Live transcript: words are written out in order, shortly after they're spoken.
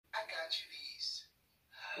got you these.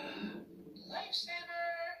 Lifesaver.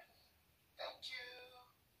 Thank you.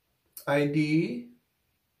 ID?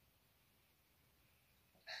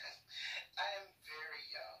 I am very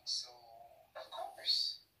young, so of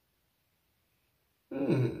course.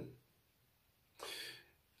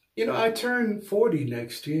 You know, I turn 40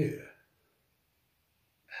 next year.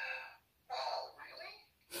 Wow, really?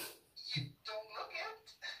 You don't look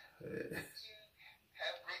it. You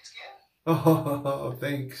have great skin. Oh,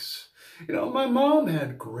 thanks. You know, my mom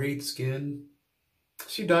had great skin.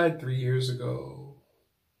 She died 3 years ago.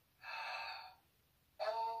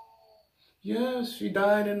 Oh, Yes, she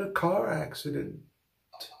died in a car accident.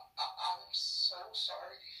 I'm so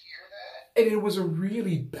sorry to hear that. And it was a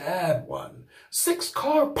really bad one.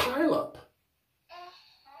 6-car pileup.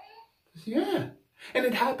 Yeah. And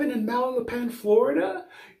it happened in Malapan, Florida.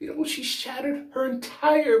 You know, she shattered her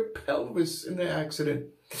entire pelvis in the accident.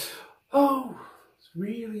 Oh, it's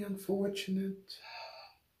really unfortunate.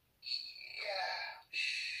 Yeah,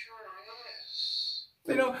 sure is.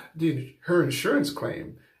 You know, her insurance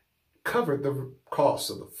claim covered the cost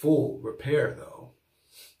of the full repair, though.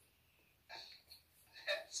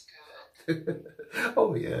 That's good.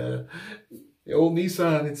 Oh, yeah. The old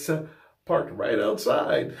Nissan, it's parked right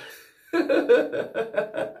outside.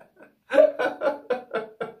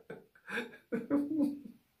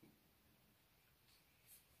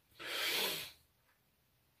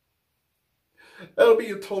 That'll be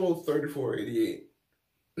a total of $34.88.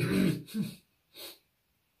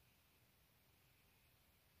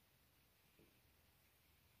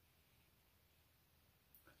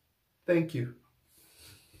 Thank you.